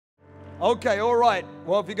Okay, all right.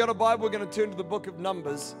 Well, if you've got a Bible, we're going to turn to the book of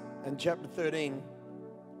Numbers and chapter 13.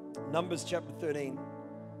 Numbers chapter 13.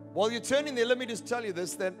 While you're turning there, let me just tell you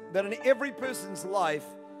this, that in every person's life,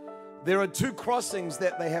 there are two crossings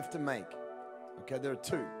that they have to make. Okay, there are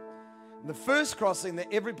two. And the first crossing that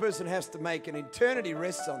every person has to make, and eternity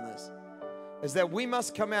rests on this, is that we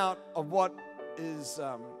must come out of what is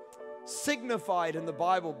signified in the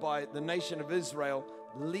Bible by the nation of Israel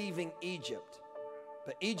leaving Egypt.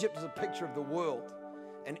 But Egypt is a picture of the world.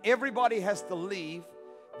 And everybody has to leave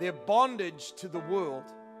their bondage to the world,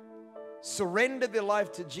 surrender their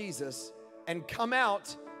life to Jesus, and come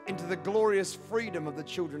out into the glorious freedom of the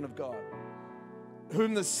children of God.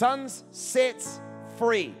 Whom the Son sets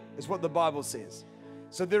free, is what the Bible says.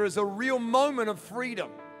 So there is a real moment of freedom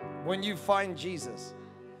when you find Jesus.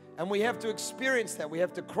 And we have to experience that. We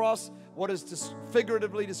have to cross what is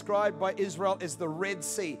figuratively described by Israel as the Red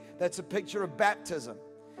Sea. That's a picture of baptism.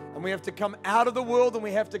 And we have to come out of the world and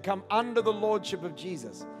we have to come under the lordship of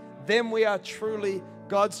Jesus. Then we are truly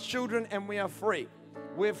God's children and we are free.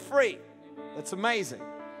 We're free. That's amazing.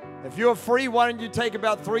 If you're free, why don't you take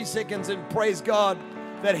about 3 seconds and praise God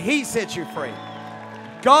that He set you free.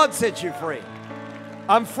 God set you free.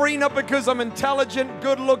 I'm free not because I'm intelligent,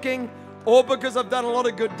 good looking, or because I've done a lot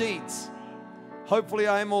of good deeds. Hopefully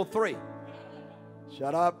I am all three.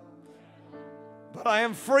 Shut up. But I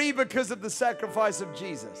am free because of the sacrifice of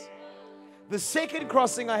Jesus. The second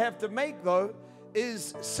crossing I have to make, though,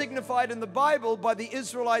 is signified in the Bible by the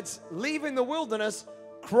Israelites leaving the wilderness,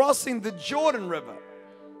 crossing the Jordan River.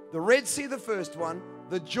 The Red Sea, the first one,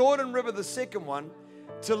 the Jordan River, the second one,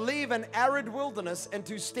 to leave an arid wilderness and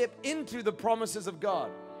to step into the promises of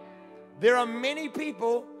God. There are many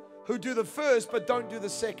people who do the first but don't do the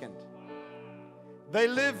second. They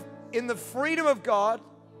live in the freedom of God,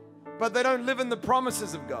 but they don't live in the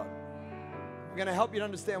promises of God. I'm going to help you to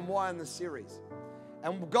understand why in this series.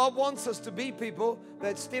 And God wants us to be people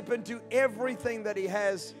that step into everything that He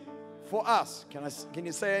has for us. Can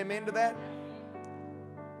you say amen to that?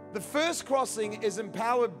 The first crossing is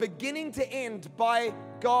empowered beginning to end by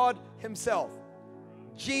God Himself.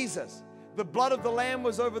 Jesus. The blood of the Lamb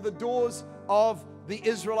was over the doors of the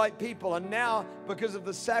Israelite people. And now, because of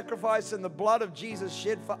the sacrifice and the blood of Jesus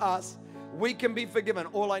shed for us, we can be forgiven.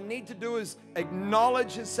 All I need to do is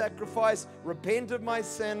acknowledge His sacrifice, repent of my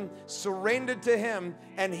sin, surrender to Him,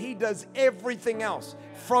 and He does everything else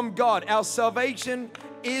from God. Our salvation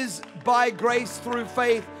is by grace through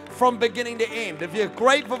faith from beginning to end. If you're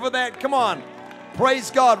grateful for that, come on,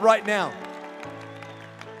 praise God right now.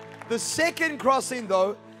 The second crossing,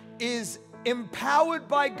 though, is empowered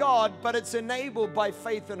by God, but it's enabled by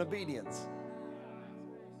faith and obedience.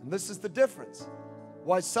 And this is the difference.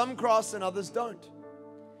 Why some cross and others don't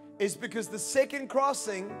is because the second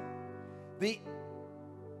crossing, the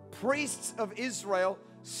priests of Israel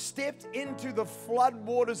stepped into the flood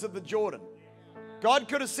waters of the Jordan. God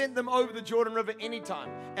could have sent them over the Jordan River anytime.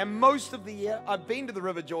 And most of the year, I've been to the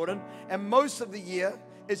River Jordan, and most of the year,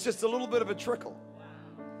 it's just a little bit of a trickle.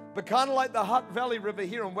 But kind of like the Hutt Valley River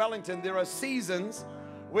here in Wellington, there are seasons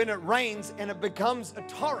when it rains and it becomes a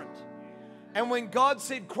torrent. And when God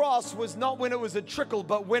said cross was not when it was a trickle,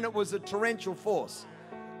 but when it was a torrential force.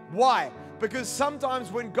 Why? Because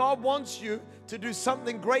sometimes when God wants you to do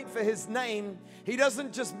something great for His name, He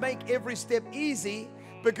doesn't just make every step easy,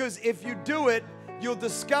 because if you do it, you'll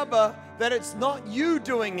discover that it's not you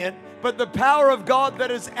doing it, but the power of God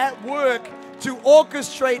that is at work to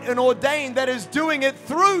orchestrate and ordain, that is doing it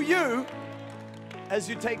through you as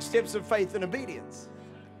you take steps of faith and obedience.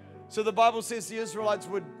 So the Bible says the Israelites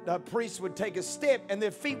priests would take a step and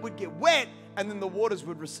their feet would get wet and then the waters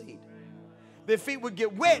would recede. Their feet would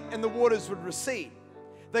get wet and the waters would recede.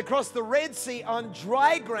 They crossed the Red Sea on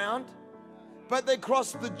dry ground, but they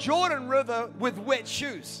crossed the Jordan River with wet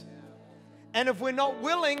shoes. And if we're not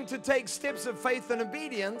willing to take steps of faith and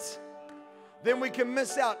obedience, then we can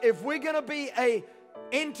miss out. If we're going to be a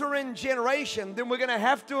enter-in generation, then we're going to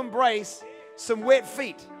have to embrace some wet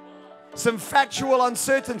feet, some factual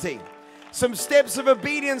uncertainty, some steps of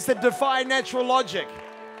obedience that defy natural logic.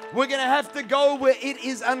 We're going to have to go where it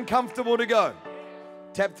is uncomfortable to go.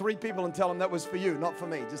 Tap 3 people and tell them that was for you, not for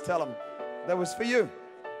me. Just tell them that was for you.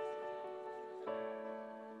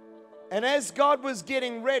 And as God was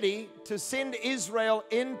getting ready to send Israel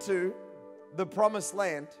into the promised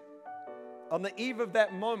land, on the eve of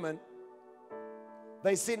that moment,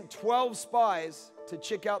 they sent 12 spies to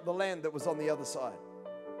check out the land that was on the other side.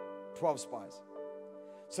 12 spies.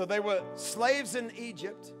 So they were slaves in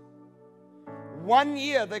Egypt. 1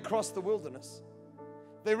 year they crossed the wilderness.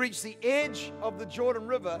 They reached the edge of the Jordan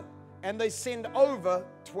River and they send over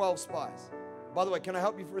 12 spies. By the way, can I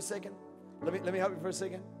help you for a second? Let me help you for a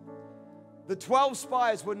second. The 12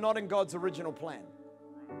 spies were not in God's original plan.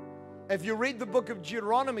 If you read the book of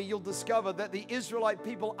Deuteronomy, you'll discover that the Israelite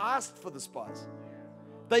people asked for the spies.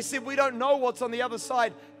 They said, we don't know what's on the other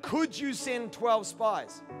side. Could you send 12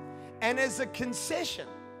 spies? And as a concession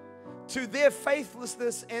to their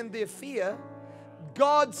faithlessness and their fear,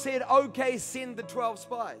 God said, okay, send the 12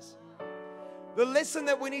 spies. The lesson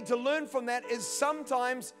that we need to learn from that is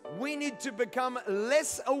sometimes we need to become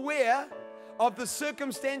less aware of the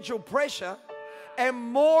circumstantial pressure and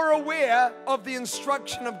more aware of the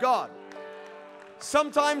instruction of God.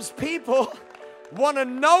 Sometimes people want to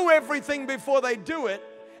know everything before they do it,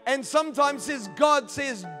 and sometimes God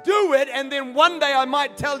says, do it, and then one day I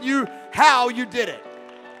might tell you how you did it.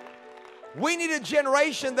 We need a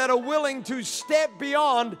generation that are willing to step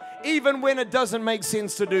beyond even when it doesn't make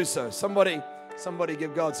sense to do so. Somebody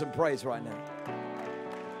give God some praise right now.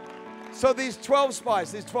 So these 12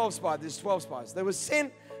 spies, they were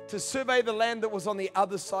sent to survey the land that was on the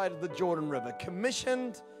other side of the Jordan River,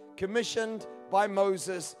 commissioned by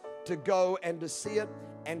Moses to go and to see it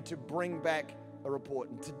and to bring back a report.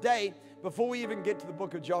 And today, before we even get to the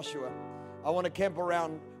book of Joshua, I want to camp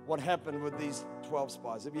around what happened with these 12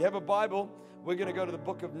 spies. If you have a Bible, we're going to go to the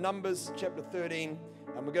book of Numbers, chapter 13,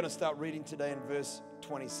 and we're going to start reading today in verse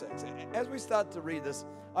 26. As we start to read this,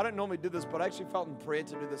 I don't normally do this, but I actually felt in prayer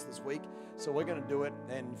to do this week, so we're going to do it,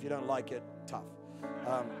 and if you don't like it, tough.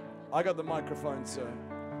 I got the microphone, so,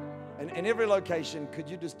 and in every location, could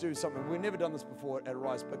you just do something? We've never done this before at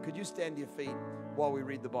Rise, but could you stand to your feet while we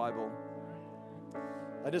read the Bible?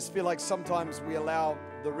 I just feel like sometimes we allow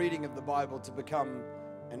the reading of the Bible to become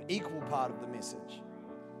an equal part of the message.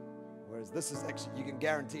 Whereas this is actually, you can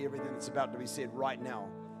guarantee everything that's about to be said right now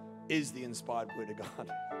is the inspired word of God.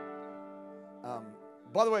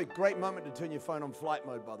 By the way, great moment to turn your phone on flight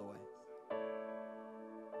mode, by the way.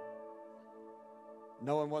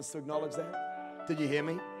 No one wants to acknowledge that? Did you hear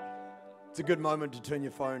me? It's a good moment to turn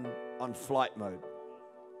your phone on flight mode.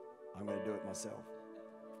 I'm going to do it myself.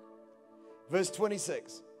 Verse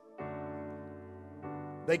 26.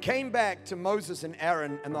 They came back to Moses and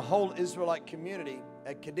Aaron and the whole Israelite community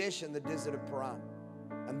at Kadesh in the desert of Paran.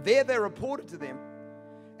 And there they reported to them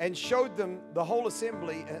and showed them the whole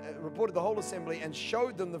assembly, and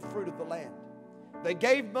showed them the fruit of the land. They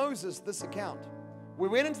gave Moses this account. We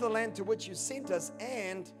went into the land to which you sent us,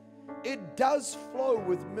 and it does flow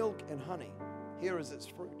with milk and honey. Here is its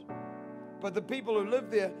fruit. But the people who live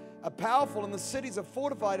there are powerful, and the cities are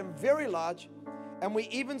fortified and very large. And we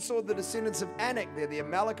even saw the descendants of Anak there. The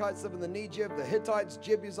Amalekites live in the Negev, the Hittites,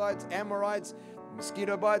 Jebusites, Amorites,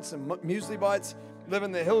 Mosquito-bites and Muesli-bites live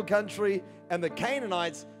in the hill country, and the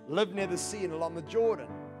Canaanites live near the sea and along the Jordan.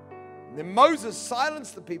 And then Caleb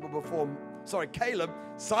silenced the people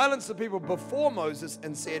before Moses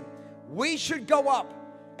and said, we should go up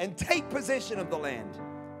and take possession of the land.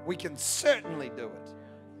 We can certainly do it.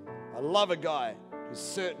 I love a guy who's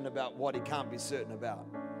certain about what he can't be certain about.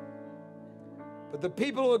 But the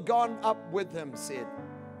people who had gone up with him said,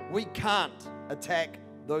 we can't attack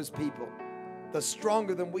those people. They're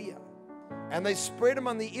stronger than we are. And they spread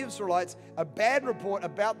among the Israelites a bad report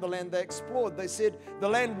about the land they explored. They said, the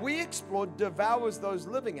land we explored devours those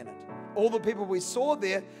living in it. All the people we saw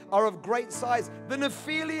there are of great size. The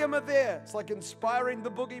Nephilim are there. It's like inspiring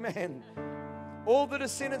the boogeyman. All the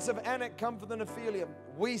descendants of Anak come from the Nephilim.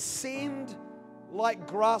 We seemed like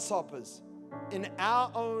grasshoppers in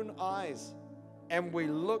our own eyes, and we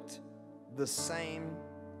looked the same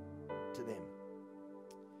to them.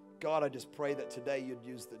 God, I just pray that today you'd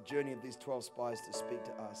use the journey of these 12 spies to speak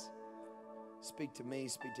to us. Speak to me,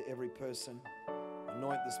 speak to every person.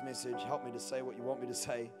 Anoint this message. Help me to say what you want me to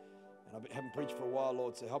say. And I haven't preached for a while,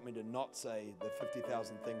 Lord, so help me to not say the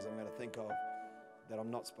 50,000 things I'm going to think of that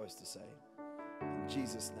I'm not supposed to say. In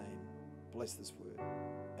Jesus' name, bless this word.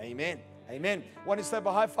 Amen. Amen. Want to step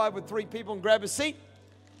a high five with 3 people and grab a seat?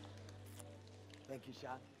 Thank you,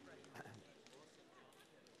 Sean.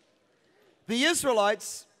 The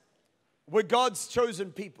Israelites were God's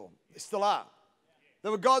chosen people. They still are. They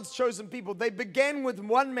were God's chosen people. They began with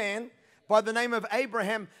one man by the name of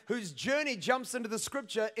Abraham, whose journey jumps into the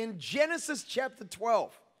scripture in Genesis chapter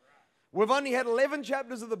 12. We've only had 11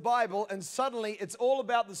 chapters of the Bible, and suddenly it's all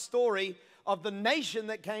about the story of the nation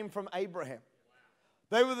that came from Abraham.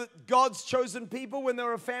 They were God's chosen people when they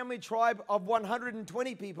were a family tribe of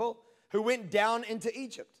 120 people who went down into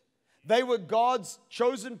Egypt. They were God's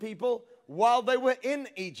chosen people while they were in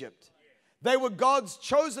Egypt. They were God's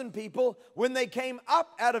chosen people when they came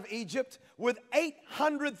up out of Egypt with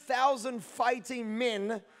 800,000 fighting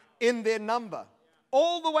men in their number.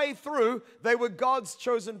 All the way through, they were God's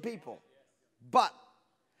chosen people. But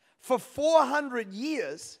For 400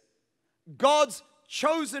 years, God's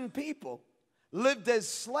chosen people lived as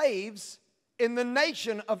slaves in the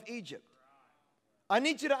nation of Egypt. I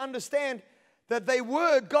need you to understand that they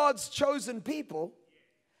were God's chosen people,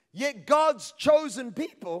 yet God's chosen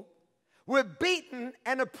people were beaten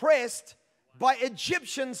and oppressed by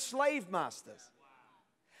Egyptian slave masters.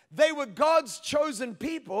 They were God's chosen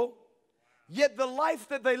people, yet the life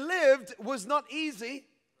that they lived was not easy.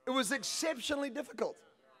 It was exceptionally difficult.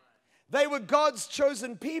 They were God's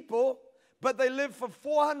chosen people, but they lived for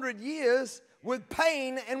 400 years with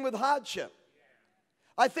pain and with hardship.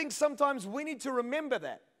 I think sometimes we need to remember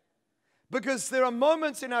that, because there are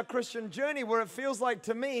moments in our Christian journey where it feels like,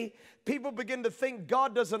 to me, people begin to think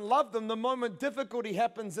God doesn't love them the moment difficulty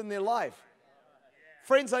happens in their life.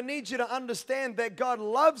 Friends, I need you to understand that God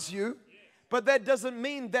loves you, but that doesn't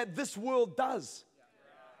mean that this world does.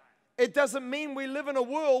 It doesn't mean we live in a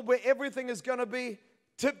world where everything is going to be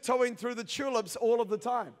tiptoeing through the tulips all of the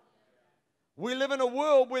time. We live in a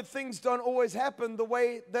world where things don't always happen the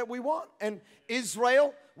way that we want. And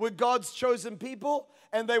Israel were God's chosen people,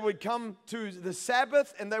 and they would come to the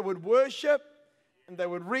Sabbath, and they would worship, and they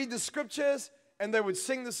would read the scriptures, and they would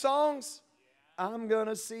sing the songs. I'm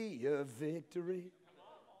gonna see your victory.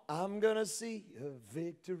 I'm gonna see your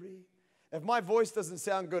victory. If my voice doesn't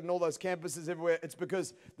sound good in all those campuses everywhere, it's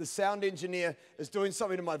because the sound engineer is doing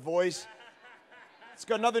something to my voice. It's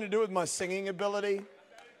got nothing to do with my singing ability.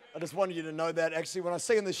 I just wanted you to know that. Actually, when I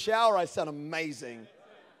sing in the shower, I sound amazing.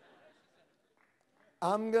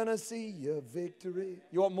 I'm gonna see your victory.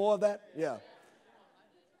 You want more of that? Yeah.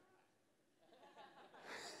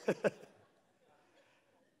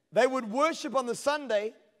 They would worship on the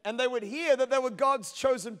Sunday, and they would hear that they were God's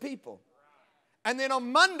chosen people. And then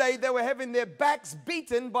on Monday, they were having their backs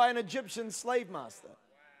beaten by an Egyptian slave master.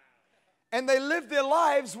 And they lived their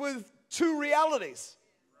lives with two realities.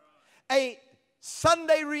 A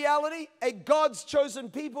Sunday reality, a God's chosen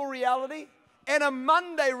people reality, and a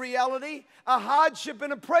Monday reality, a hardship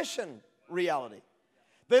and oppression reality.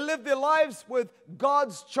 They lived their lives with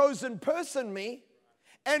God's chosen person, me,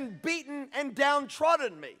 and beaten and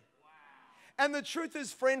downtrodden me. And the truth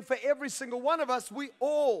is, friend, for every single one of us, we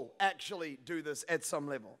all actually do this at some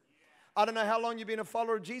level. I don't know how long you've been a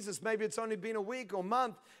follower of Jesus. Maybe it's only been a week or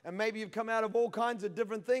month, and maybe you've come out of all kinds of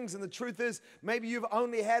different things. And the truth is, maybe you've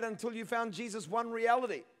only had, until you found Jesus, one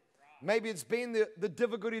reality. Maybe it's been the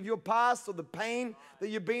difficulty of your past, or the pain that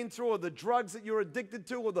you've been through, or the drugs that you're addicted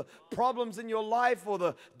to, or the problems in your life, or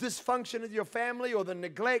the dysfunction of your family, or the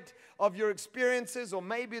neglect of your experiences, or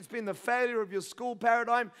maybe it's been the failure of your school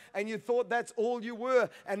paradigm, and you thought that's all you were,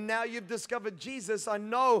 and now you've discovered Jesus. I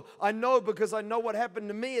know, because I know what happened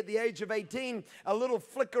to me at the age of 18. A little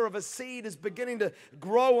flicker of a seed is beginning to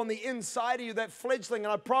grow on the inside of you, that fledgling,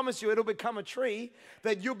 and I promise you it'll become a tree,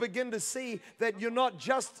 that you'll begin to see that you're not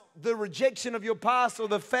just the rejection of your past or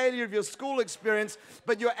the failure of your school experience,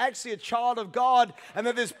 but you're actually a child of God, and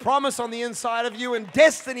that there's promise on the inside of you, and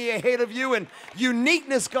destiny ahead of you, and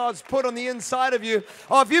uniqueness God's put on the inside of you.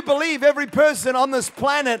 Oh, if you believe every person on this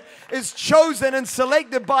planet is chosen and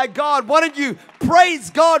selected by God, why don't you praise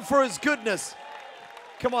God for His goodness?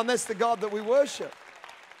 Come on, that's the God that we worship.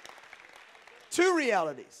 Two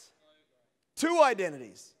realities, two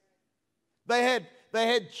identities. They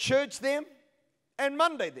had church them and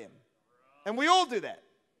Monday them. And we all do that.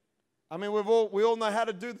 I mean, we all know how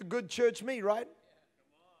to do the good church me, right?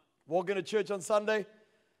 Walk into church on Sunday,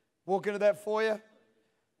 walk into that foyer.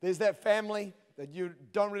 There's that family that you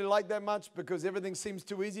don't really like that much because everything seems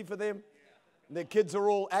too easy for them. And their kids are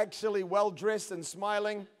all actually well-dressed and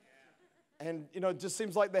smiling. And, it just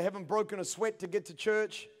seems like they haven't broken a sweat to get to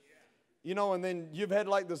church. And then you've had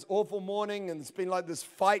like this awful morning, and it's been like this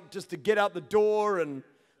fight just to get out the door, and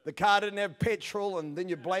the car didn't have petrol, and then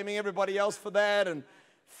you're blaming everybody else for that, and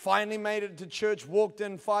finally made it to church, walked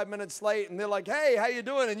in 5 minutes late, and they're like, hey, how you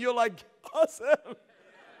doing? And you're like, awesome.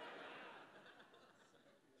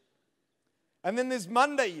 And then there's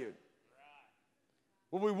Monday you,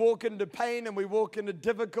 where we walk into pain and we walk into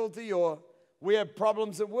difficulty, or we have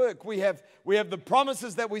problems at work. We have the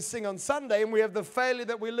promises that we sing on Sunday, and we have the failure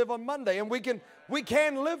that we live on Monday, and we can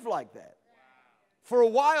live like that. For a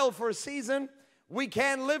while, for a season, we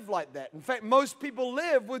can live like that. In fact, most people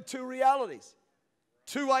live with two realities,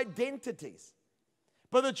 two identities.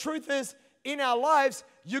 But the truth is, in our lives,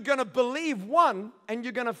 you're going to believe one and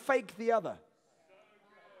you're going to fake the other.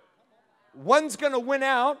 One's going to win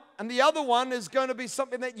out, and the other one is going to be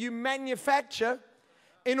something that you manufacture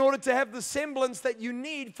in order to have the semblance that you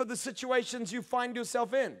need for the situations you find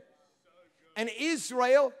yourself in. And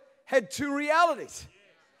Israel had two realities.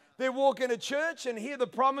 They'd walk into church and hear the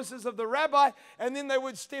promises of the rabbi, and then they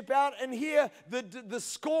would step out and hear the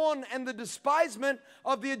scorn and the despisement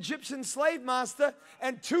of the Egyptian slave master.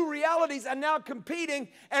 And two realities are now competing,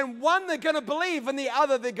 and one they're going to believe and the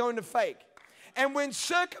other they're going to fake. And when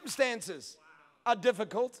circumstances are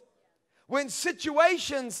difficult, when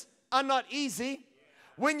situations are not easy,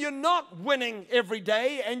 when you're not winning every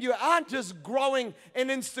day and you aren't just growing in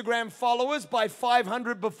Instagram followers by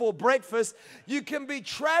 500 before breakfast, you can be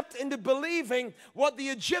trapped into believing what the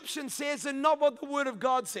Egyptian says and not what the Word of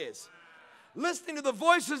God says. Listening to the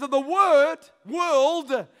voices of the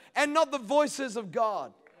world, and not the voices of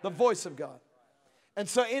God, the voice of God. And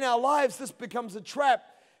so in our lives, this becomes a trap,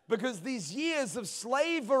 because these years of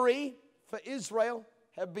slavery for Israel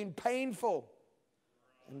have been painful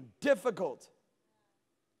and difficult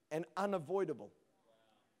and unavoidable.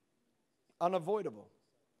 Unavoidable.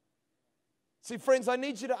 See, friends, I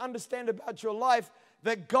need you to understand about your life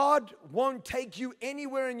that God won't take you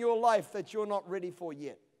anywhere in your life that you're not ready for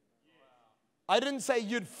yet. I didn't say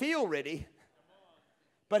you'd feel ready,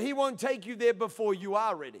 but He won't take you there before you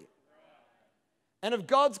are ready. And if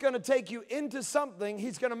God's going to take you into something,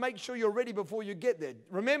 He's going to make sure you're ready before you get there.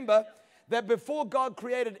 Remember that before God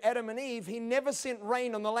created Adam and Eve, He never sent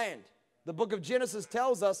rain on the land. The book of Genesis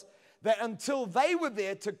tells us that until they were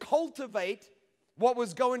there to cultivate what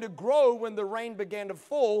was going to grow when the rain began to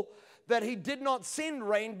fall, that He did not send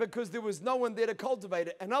rain because there was no one there to cultivate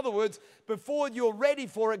it. In other words, before you're ready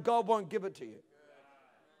for it, God won't give it to you.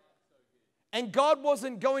 And God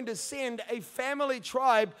wasn't going to send a family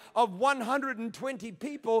tribe of 120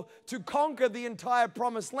 people to conquer the entire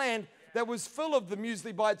promised land that was full of the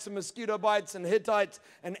muesli bites and mosquito bites and Hittites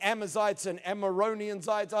and Amazites and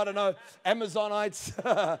Amaroniansites, I don't know, Amazonites.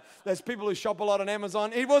 There's people who shop a lot on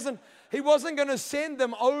Amazon. He wasn't going to send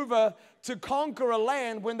them over to conquer a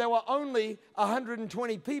land when there were only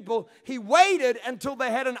 120 people. He waited until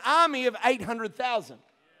they had an army of 800,000.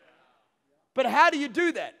 But how do you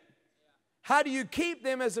do that? How do you keep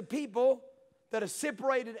them as a people that are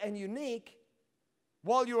separated and unique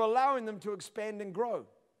while you're allowing them to expand and grow?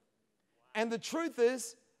 And the truth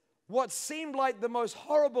is, what seemed like the most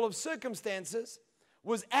horrible of circumstances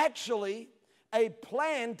was actually a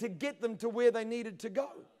plan to get them to where they needed to go.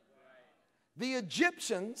 The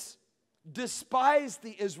Egyptians despised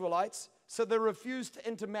the Israelites, so they refused to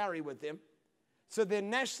intermarry with them. So their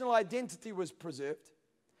national identity was preserved.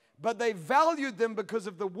 But they valued them because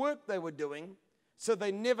of the work they were doing, so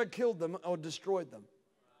they never killed them or destroyed them.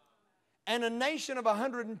 And a nation of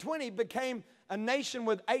 120 became a nation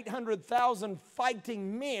with 800,000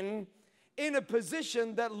 fighting men in a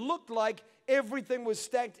position that looked like everything was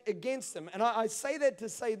stacked against them. And I say that to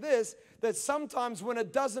say this, that sometimes when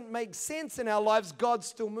it doesn't make sense in our lives, God's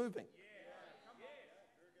still moving.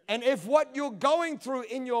 And if what you're going through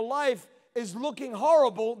in your life is looking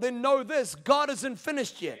horrible, then know this, God isn't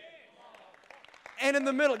finished yet. And in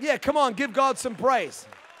the middle, yeah, come on, give God some praise.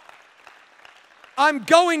 I'm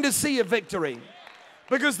going to see a victory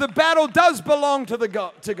because the battle does belong to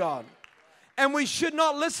God. And we should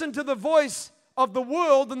not listen to the voice of the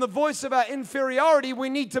world and the voice of our inferiority. We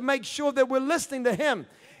need to make sure that we're listening to Him.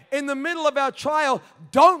 In the middle of our trial,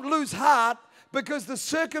 don't lose heart, because the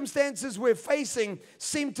circumstances we're facing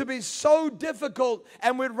seem to be so difficult,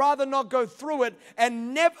 and we'd rather not go through it,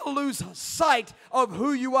 and never lose sight of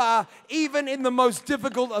who you are, even in the most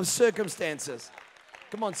difficult of circumstances.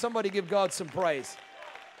 Come on, somebody give God some praise.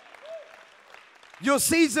 Your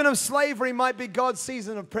season of slavery might be God's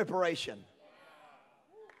season of preparation.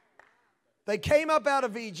 They came up out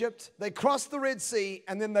of Egypt, they crossed the Red Sea,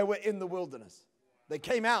 and then they were in the wilderness. They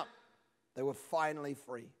came out, they were finally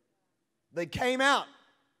free. They came out,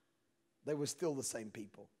 they were still the same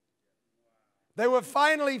people. They were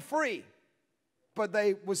finally free, but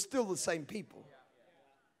they were still the same people.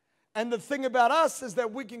 And the thing about us is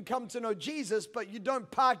that we can come to know Jesus, but you don't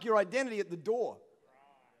park your identity at the door.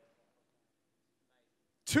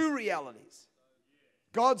 Two realities.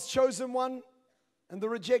 God's chosen one and the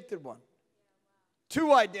rejected one.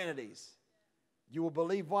 Two identities. You will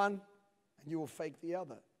believe one and you will fake the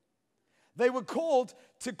other. They were called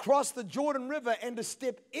to cross the Jordan River and to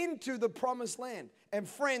step into the promised land. And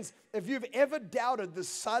friends, if you've ever doubted the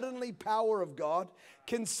suddenly power of God,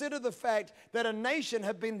 consider the fact that a nation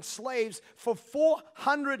had been slaves for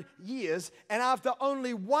 400 years, and after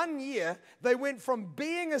only 1 year, they went from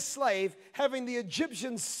being a slave, having the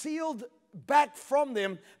Egyptians sealed back from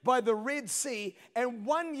them by the Red Sea, and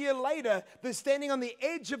 1 year later, they're standing on the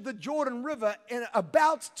edge of the Jordan River and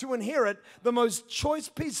about to inherit the most choice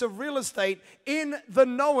piece of real estate in the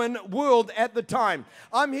known world at the time.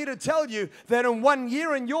 I'm here to tell you that in 1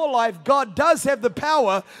 year in your life, God does have the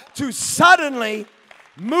power to suddenly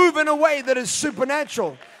move in a way that is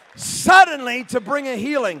supernatural. Suddenly to bring a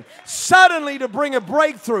healing, suddenly to bring a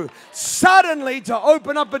breakthrough, suddenly to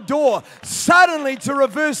open up a door, suddenly to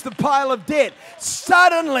reverse the pile of debt,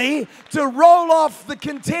 suddenly to roll off the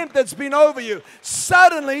contempt that's been over you,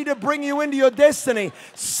 suddenly to bring you into your destiny,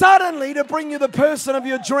 suddenly to bring you the person of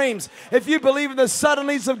your dreams. If you believe in the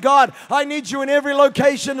suddenlies of God, I need you in every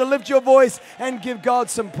location to lift your voice and give God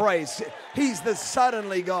some praise. He's the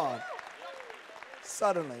suddenly God.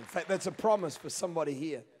 Suddenly. In fact, that's a promise for somebody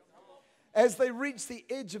here. As they reached the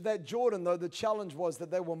edge of that Jordan, though, the challenge was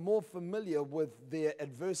that they were more familiar with their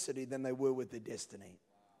adversity than they were with their destiny.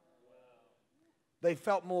 They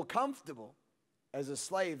felt more comfortable as a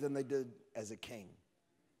slave than they did as a king.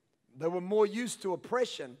 They were more used to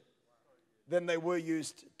oppression than they were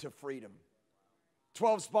used to freedom.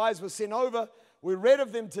 12 spies were sent over. We read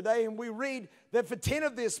of them today, and we read that for 10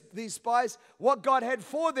 of these spies, what God had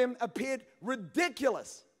for them appeared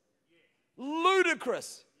ridiculous,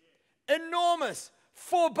 ludicrous, enormous,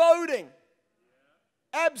 foreboding,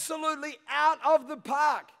 absolutely out of the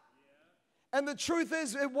park. And the truth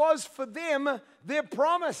is, it was for them their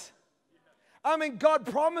promise. I mean, God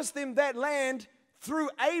promised them that land through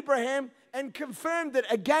Abraham and confirmed it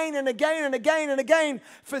again and again and again and again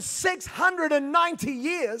for 690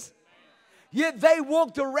 years. Yet they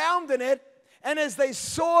walked around in it, and as they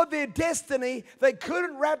saw their destiny, they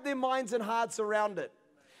couldn't wrap their minds and hearts around it.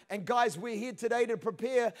 And guys, we're here today to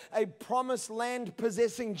prepare a promised land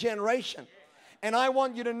possessing generation. And I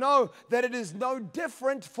want you to know that it is no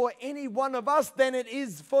different for any one of us than it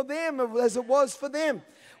is for them, as it was for them.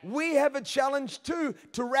 We have a challenge too,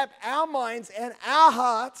 to wrap our minds and our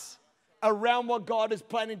hearts around what God is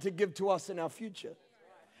planning to give to us in our future.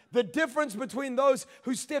 The difference between those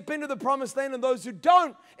who step into the promised land and those who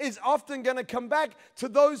don't is often going to come back to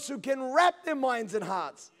those who can wrap their minds and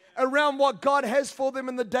hearts around what God has for them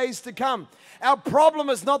in the days to come. Our problem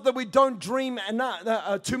is not that we don't dream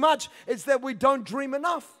too much, it's that we don't dream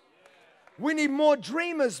enough. We need more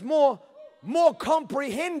dreamers, more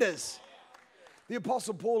comprehenders. The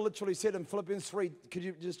Apostle Paul literally said in Philippians 3, could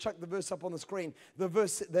you just chuck the verse up on the screen? The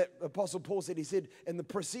verse that Apostle Paul said, he said in the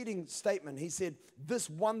preceding statement, he said, this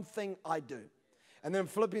one thing I do. And then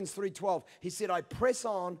Philippians 3:12, he said, I press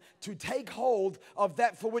on to take hold of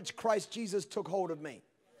that for which Christ Jesus took hold of me.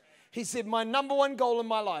 He said, my number one goal in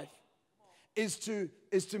my life is to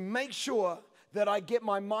make sure that I get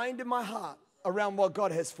my mind and my heart around what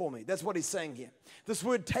God has for me. That's what he's saying here. This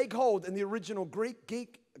word take hold in the original Greek,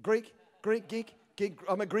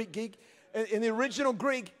 I'm a Greek geek. In the original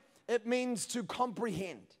Greek, it means to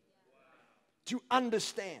comprehend, to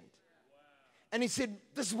understand. And he said,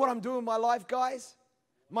 this is what I'm doing in my life, guys.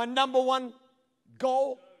 My number one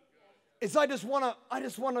goal is I want to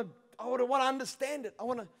understand it.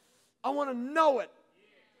 I want to know it.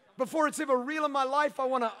 Before it's ever real in my life, I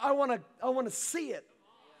want to see it.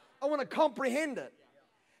 I want to comprehend it.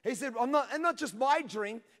 He said, and not just my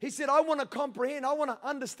dream. He said, I want to comprehend. I want to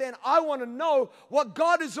understand. I want to know what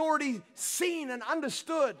God has already seen and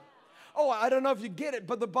understood. Oh, I don't know if you get it,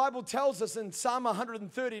 but the Bible tells us in Psalm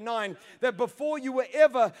 139 that before you were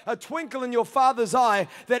ever a twinkle in your Father's eye,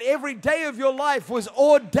 that every day of your life was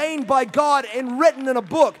ordained by God and written in a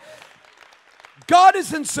book. God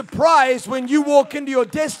isn't surprised when you walk into your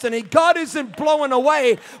destiny. God isn't blown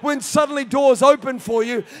away when suddenly doors open for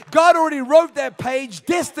you. God already wrote that page,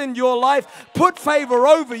 destined your life, put favor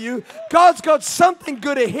over you. God's got something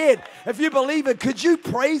good ahead. If you believe it, could you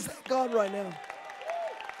praise that God right now?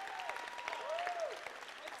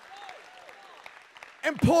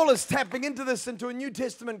 And Paul is tapping into this, into a New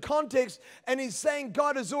Testament context, and he's saying,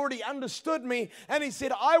 God has already understood me, and he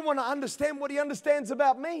said, I want to understand what he understands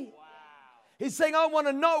about me. Wow. He's saying, I want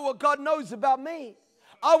to know what God knows about me.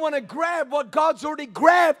 I want to grab what God's already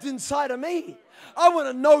grabbed inside of me. I want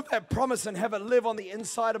to know that promise and have it live on the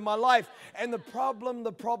inside of my life. And the problem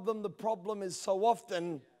is so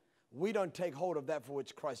often we don't take hold of that for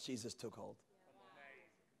which Christ Jesus took hold.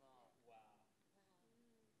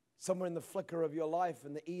 Somewhere in the flicker of your life,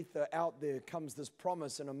 in the ether out there, comes this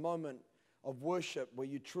promise in a moment of worship where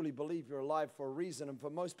you truly believe you're alive for a reason. And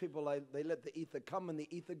for most people, they let the ether come and the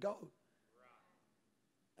ether go.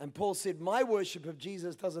 And Paul said, my worship of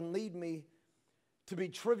Jesus doesn't lead me to be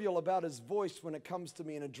trivial about his voice when it comes to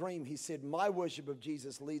me in a dream. He said, my worship of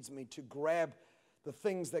Jesus leads me to grab the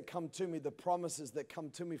things that come to me, the promises that come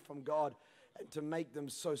to me from God, and to make them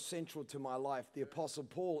so central to my life. The Apostle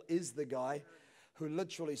Paul is the guy who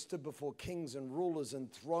literally stood before kings and rulers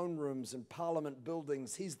and throne rooms and parliament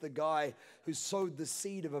buildings. He's the guy who sowed the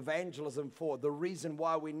seed of evangelism for the reason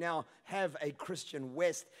why we now have a Christian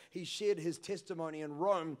West. He shared his testimony in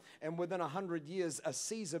Rome, and within 100 years, a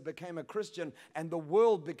Caesar became a Christian and the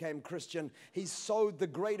world became Christian. He sowed the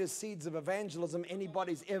greatest seeds of evangelism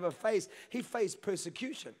anybody's ever faced. He faced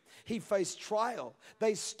persecution. He faced trial.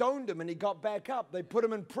 They stoned him and he got back up. They put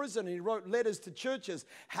him in prison and he wrote letters to churches.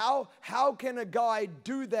 How can a guy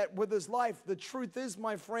do that with his life? The truth is,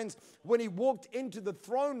 my friends, when he walked into the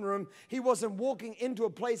throne room, he wasn't walking into a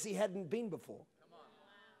place he hadn't been before.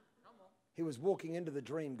 He was walking into the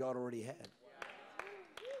dream God already had.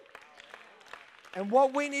 And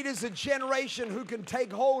what we need is a generation who can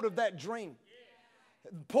take hold of that dream.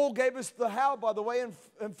 Paul gave us the how, by the way, in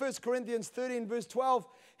 1 Corinthians 13, verse 12.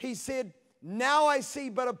 He said, now I see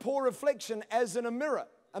but a poor reflection as in a mirror.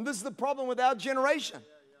 And this is the problem with our generation.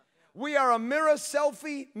 We are a mirror,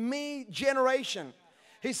 selfie, me generation.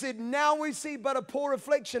 He said, now we see but a poor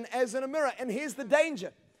reflection as in a mirror. And here's the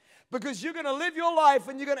danger. Because you're going to live your life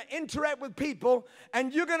and you're going to interact with people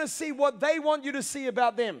and you're going to see what they want you to see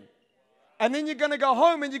about them. And then you're going to go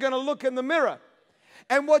home and you're going to look in the mirror.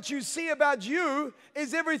 And what you see about you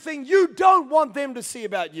is everything you don't want them to see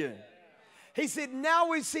about you. He said, now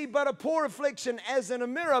we see but a poor reflection as in a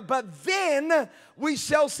mirror, but then we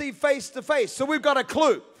shall see face to face. So we've got a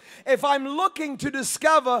clue. If I'm looking to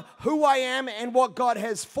discover who I am and what God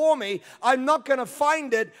has for me, I'm not going to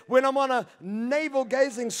find it when I'm on a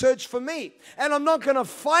navel-gazing search for me. And I'm not going to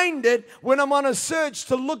find it when I'm on a search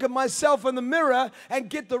to look at myself in the mirror and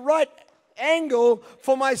get the right angle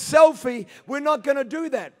for my selfie. We're not going to do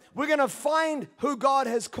that. We're going to find who God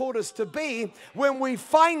has called us to be when we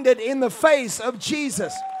find it in the face of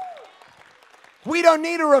Jesus. We don't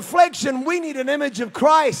need a reflection. We need an image of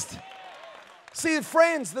Christ. See,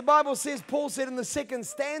 friends, the Bible says, Paul said in the second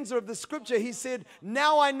stanza of the scripture, he said,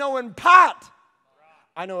 now I know in part.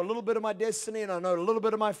 I know a little bit of my destiny, and I know a little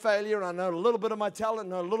bit of my failure, and I know a little bit of my talent,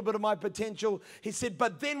 and I know a little bit of my potential. He said,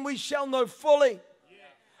 but then we shall know fully.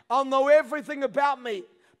 I'll know everything about me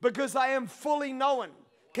because I am fully known.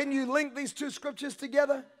 Can you link these two scriptures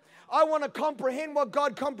together? I want to comprehend what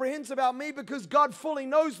God comprehends about me because God fully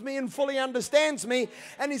knows me and fully understands me.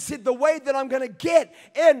 And he said the way that I'm going to get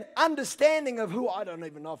an understanding of who, I don't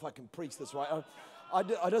even know if I can preach this right.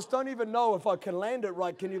 I just don't even know if I can land it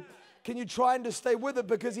right. Can you try and just stay with it?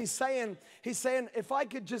 Because he's saying, if I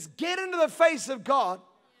could just get into the face of God,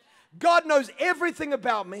 God knows everything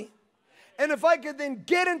about me. And if I could then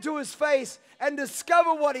get into his face and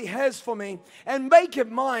discover what he has for me and make it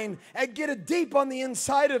mine and get it deep on the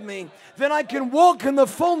inside of me, then I can walk in the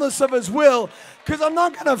fullness of his will, because I'm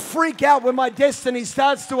not going to freak out when my destiny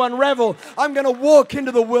starts to unravel. I'm going to walk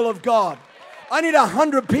into the will of God. I need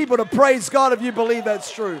 100 people to praise God if you believe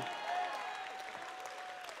that's true.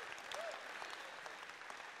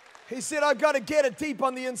 He said, I've got to get it deep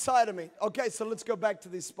on the inside of me. Okay, so let's go back to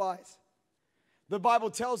these spies. The Bible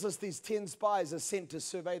tells us these 10 spies are sent to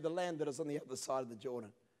survey the land that is on the other side of the Jordan.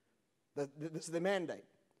 This is their mandate.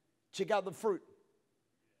 Check out the fruit.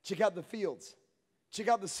 Check out the fields. Check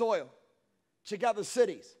out the soil. Check out the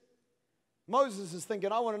cities. Moses is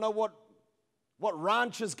thinking, I want to know what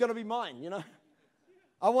ranch is going to be mine, you know.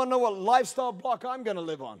 I want to know what lifestyle block I'm going to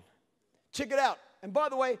live on. Check it out. And by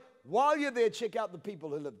the way, while you're there, check out the people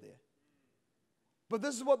who live there. But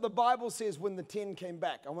this is what the Bible says when the 10 came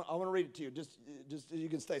back. I want to read it to you. Just you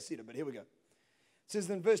can stay seated, but here we go. It says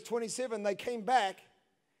in verse 27, they came back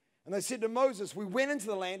and they said to Moses, we went into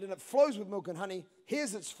the land and it flows with milk and honey.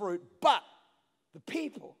 Here's its fruit. But the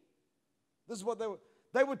people, this is what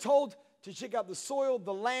they were told to check out the soil,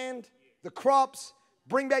 the land, the crops,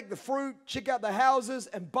 bring back the fruit, check out the houses.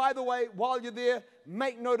 And by the way, while you're there,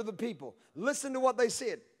 make note of the people. Listen to what they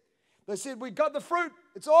said. They said, we got the fruit.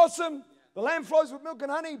 It's awesome. The land flows with milk and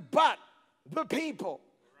honey, but the people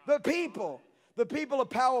are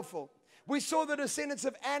powerful. We saw the descendants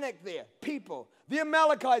of Anak there, people. The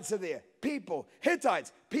Amalekites are there, people.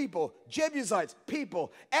 Hittites, people. Jebusites,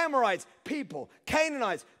 people. Amorites, people.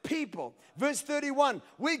 Canaanites, people. Verse 31,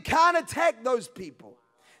 we can't attack those people.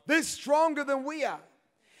 They're stronger than we are.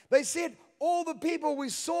 They said, all the people we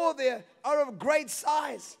saw there are of great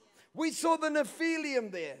size. We saw the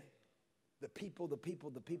Nephilim there. The people.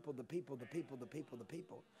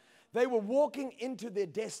 They were walking into their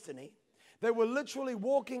destiny. They were literally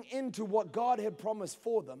walking into what God had promised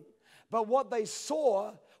for them. But what they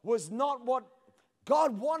saw was not what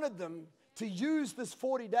God wanted them to use this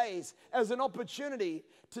 40 days as an opportunity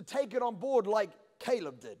to take it on board like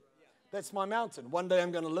Caleb did. That's my mountain. One day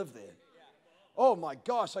I'm going to live there. Oh my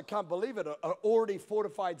gosh, I can't believe it. An already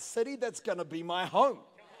fortified city, that's going to be my home.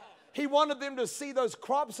 He wanted them to see those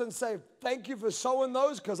crops and say, thank you for sowing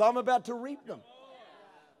those because I'm about to reap them.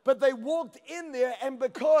 But they walked in there, and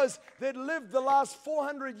because they'd lived the last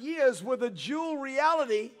 400 years with a dual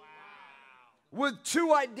reality, with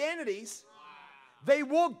two identities, they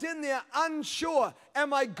walked in there unsure.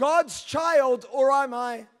 Am I God's child or am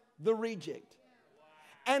I the reject?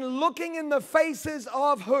 And looking in the faces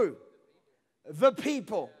of who? The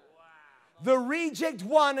people. The reject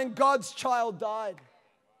won and God's child died.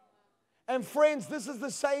 And friends, this is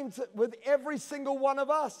the same with every single one of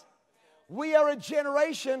us. We are a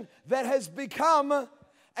generation that has become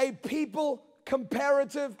a people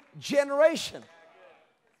comparative generation.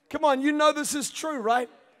 Come on, you know this is true, right?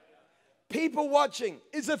 People watching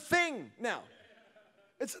is a thing now.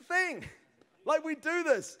 It's a thing. Like we do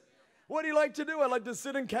this. What do you like to do? I like to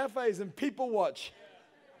sit in cafes and people watch.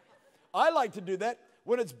 I like to do that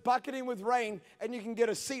when it's bucketing with rain and you can get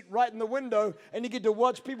a seat right in the window and you get to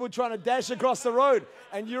watch people trying to dash across the road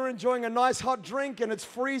and you're enjoying a nice hot drink and it's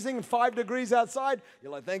freezing 5 degrees outside.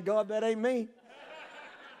 You're like, thank God that ain't me.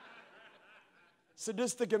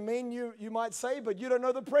 Sadistic and mean, you might say, but you don't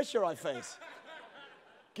know the pressure I face.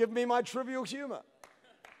 Give me my trivial humor.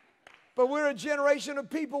 But we're a generation of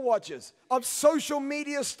people watchers, of social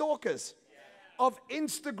media stalkers, of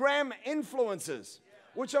Instagram influencers,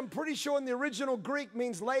 which I'm pretty sure in the original Greek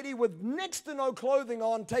means lady with next to no clothing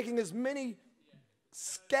on, taking as many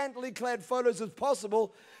scantily clad photos as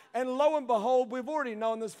possible. And lo and behold, we've already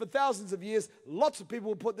known this for thousands of years. Lots of people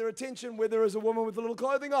will put their attention where there is a woman with a little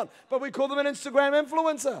clothing on. But we call them an Instagram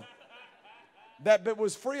influencer. That bit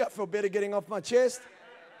was free. I feel better getting off my chest.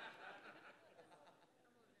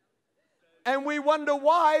 And we wonder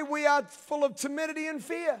why we are full of timidity and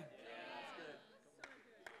fear.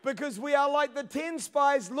 Because we are like the 10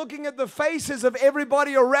 spies looking at the faces of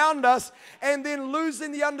everybody around us and then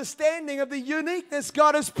losing the understanding of the uniqueness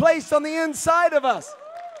God has placed on the inside of us.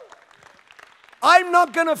 I'm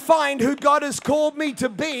not going to find who God has called me to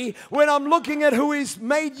be when I'm looking at who He's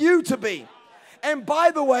made you to be. And by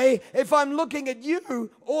the way, if I'm looking at you,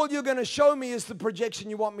 all you're going to show me is the projection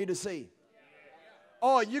you want me to see.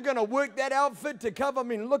 Oh, you're going to work that outfit to cover. I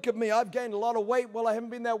mean, look at me. I've gained a lot of weight. Well, I haven't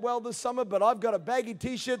been that well this summer, but I've got a baggy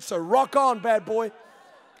t-shirt, so rock on, bad boy.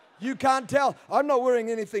 You can't tell. I'm not wearing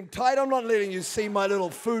anything tight. I'm not letting you see my little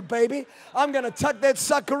food baby. I'm going to tuck that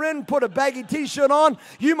sucker in, put a baggy t-shirt on.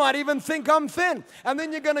 You might even think I'm thin. And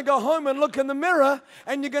then you're going to go home and look in the mirror,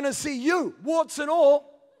 and you're going to see you, warts and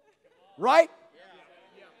all, right?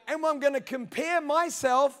 And I'm going to compare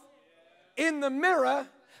myself in the mirror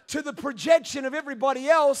to the projection of everybody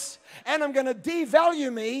else, and I'm going to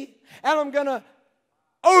devalue me, and I'm going to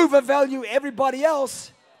overvalue everybody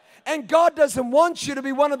else. And God doesn't want you to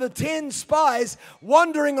be one of the 10 spies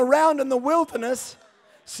wandering around in the wilderness,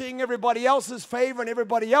 seeing everybody else's favor and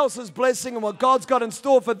everybody else's blessing and what God's got in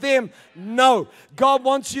store for them. No, God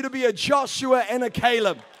wants you to be a Joshua and a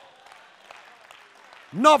Caleb.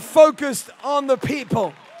 Not focused on the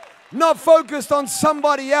people, not focused on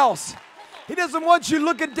somebody else. He doesn't want you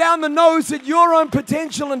looking down the nose at your own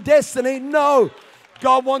potential and destiny. No.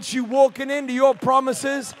 God wants you walking into your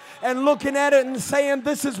promises and looking at it and saying,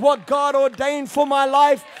 this is what God ordained for my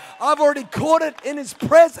life. I've already caught it in His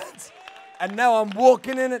presence. And now I'm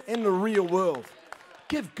walking in it in the real world.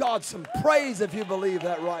 Give God some praise if you believe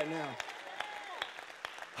that right now.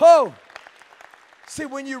 Oh. See,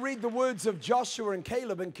 when you read the words of Joshua and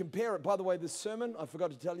Caleb and compare it, by the way, this sermon, I forgot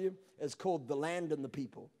to tell you, is called The Land and the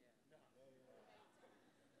People.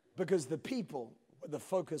 Because the people were the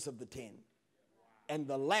focus of the 10. And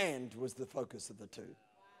the land was the focus of the 2.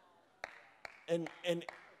 And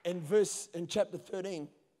in chapter 13,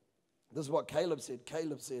 this is what Caleb said.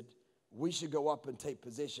 Caleb said, we should go up and take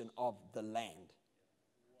possession of the land,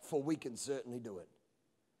 for we can certainly do it.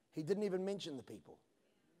 He didn't even mention the people.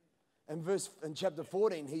 In chapter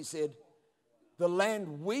 14, he said, the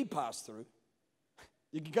land we passed through,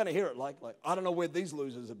 you can kind of hear it like, I don't know where these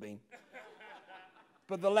losers have been.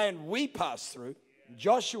 But the land we passed through,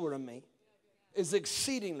 Joshua and me, is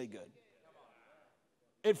exceedingly good.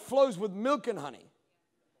 It flows with milk and honey.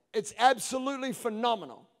 It's absolutely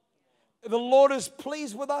phenomenal. The Lord is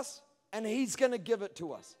pleased with us, and He's going to give it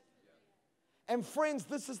to us. And friends,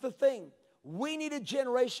 this is the thing. We need a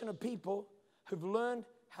generation of people who've learned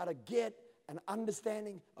how to get an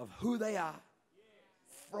understanding of who they are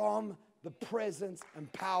from the presence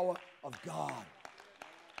and power of God.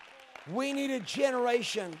 We need a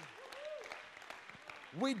generation.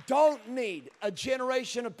 We don't need a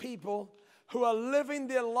generation of people who are living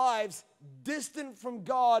their lives distant from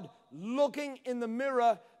God, looking in the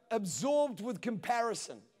mirror, absorbed with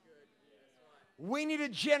comparison. We need a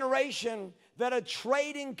generation that are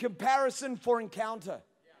trading comparison for encounter.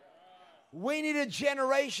 We need a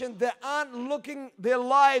generation that aren't looking their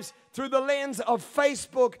lives through the lens of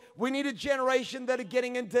Facebook. We need a generation that are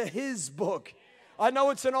getting into His book. I know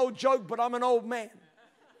it's an old joke, but I'm an old man.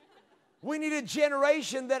 We need a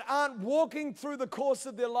generation that aren't walking through the course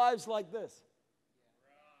of their lives like this.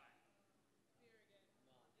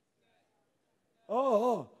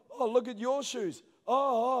 Oh, look at your shoes.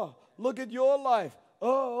 Oh, look at your life.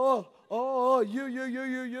 Oh,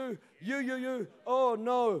 you. Oh,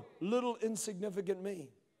 no, little insignificant me.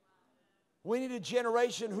 We need a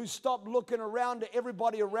generation who stop looking around to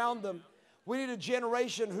everybody around them. We need a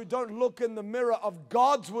generation who don't look in the mirror of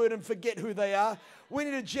God's word and forget who they are. We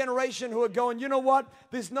need a generation who are going, you know what?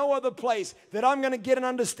 There's no other place that I'm going to get an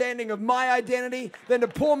understanding of my identity than to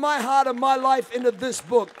pour my heart and my life into this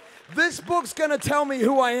book. This book's going to tell me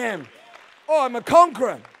who I am. Oh, I'm a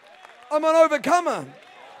conqueror. I'm an overcomer.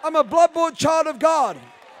 I'm a blood-bought child of God.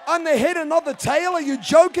 I'm the head and not the tail. Are you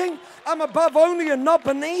joking? I'm above only and not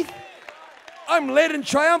beneath. I'm led in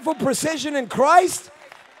triumphal procession in Christ.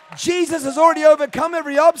 Jesus has already overcome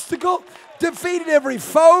every obstacle, defeated every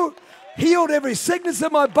foe, healed every sickness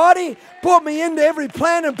in my body, brought me into every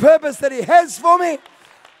plan and purpose that He has for me.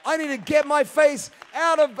 I need to get my face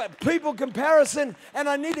out of people comparison, and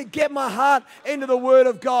I need to get my heart into the Word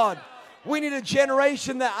of God. We need a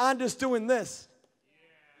generation that aren't just doing this.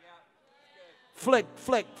 Flick,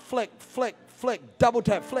 flick, flick, flick, flick, double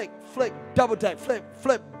tap, flick, flick, double tap, flick,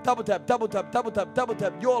 flip, double tap, double tap, double tap, double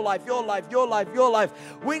tap, your life, your life, your life, your life.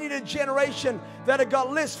 We need a generation that have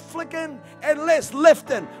got less flicking and less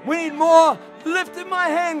lifting. We need more lifting my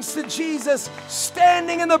hands to Jesus,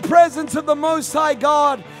 standing in the presence of the Most High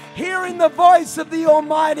God, hearing the voice of the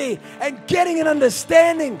Almighty, and getting an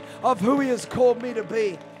understanding of who He has called me to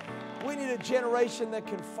be. We need a generation that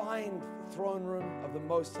can find the throne room of the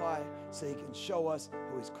Most High so He can show us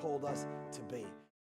who He's called us to be.